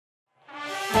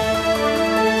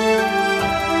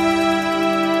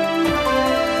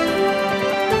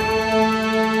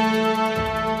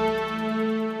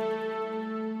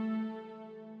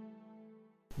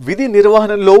విధి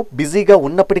నిర్వహణలో బిజీగా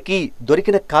ఉన్నప్పటికీ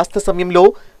దొరికిన కాస్త సమయంలో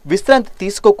విశ్రాంతి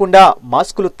తీసుకోకుండా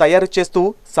మాస్కులు తయారు చేస్తూ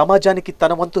సమాజానికి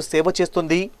తన వంతు సేవ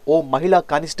చేస్తుంది ఓ మహిళా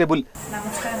కానిస్టేబుల్.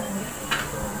 నమస్కారం అండి.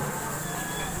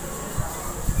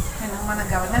 నేను మన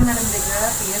గవర్నర్ మేడం దగ్గర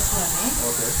పిఎస్ అని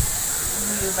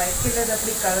మీరు బయటకు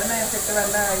వెళ్ళేటప్పుడు ఈ కరోనా ఎఫెక్ట్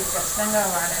వల్ల ఇది ఖచ్చితంగా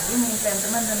వాడాలి. మీ ఇంట్లో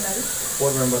ఎంతమంది ఉన్నారు?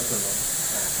 4 మెంబర్స్ ఉన్నారు.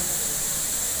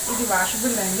 ఇది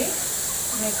వాషబుల్ అండి,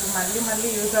 మీకు మళ్ళీ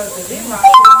యూజ్ అవుతుంది. వాష్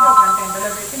చేసి ఒక గంట ఎండలో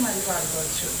పెట్టి మళ్ళీ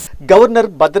వాడుకోవచ్చు. గవర్నర్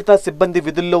భద్రతా సిబ్బంది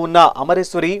విధుల్లో ఉన్న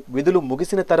అమరేశ్వరి విధులు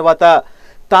ముగిసిన తర్వాత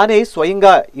తానే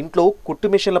స్వయంగా ఇంట్లో కుట్టు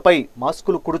మిషన్లపై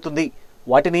మాస్కులు కుడుతుంది.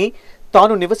 వాటిని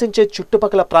తాను నివసించే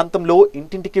చుట్టుపక్కల ప్రాంతంలో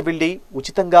ఇంటింటికి వెళ్లి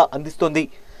ఉచితంగా అందిస్తోంది.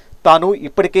 తాను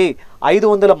ఇప్పటికే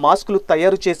 500 మాస్కులు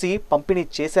తయారు చేసి పంపిణీ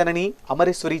చేశానని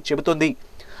అమరేశ్వరి చెబుతోంది.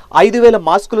 5000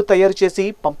 మాస్కులు తయారు చేసి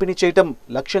పంపిణీ చేయటం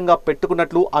లక్ష్యంగా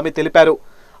పెట్టుకున్నట్లు ఆమె తెలిపారు.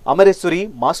 అమరేశ్వరి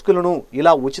మాస్కులను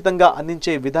ఇలా ఉచితంగా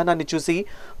అందించే విధానాన్ని చూసి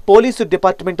పోలీసు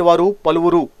డిపార్ట్మెంట్ వారు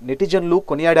పలువురు నెటిజన్లు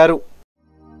కొనియాడారు.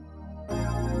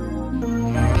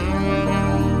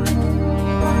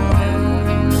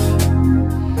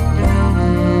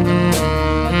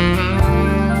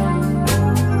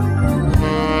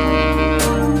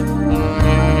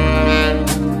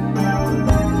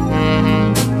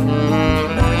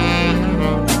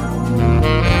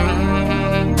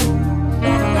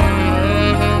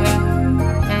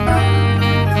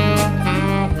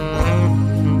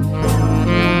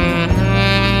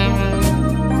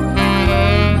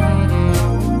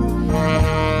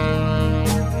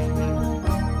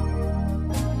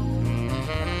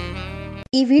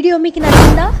 ఈ వీడియో మీకు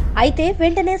నచ్చిందా? అయితే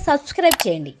వెంటనే సబ్స్క్రైబ్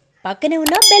చేయండి, పక్కనే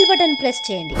ఉన్న బెల్ బటన్ ప్రెస్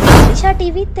చేయండి. దిశా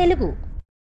టీవీ తెలుగు.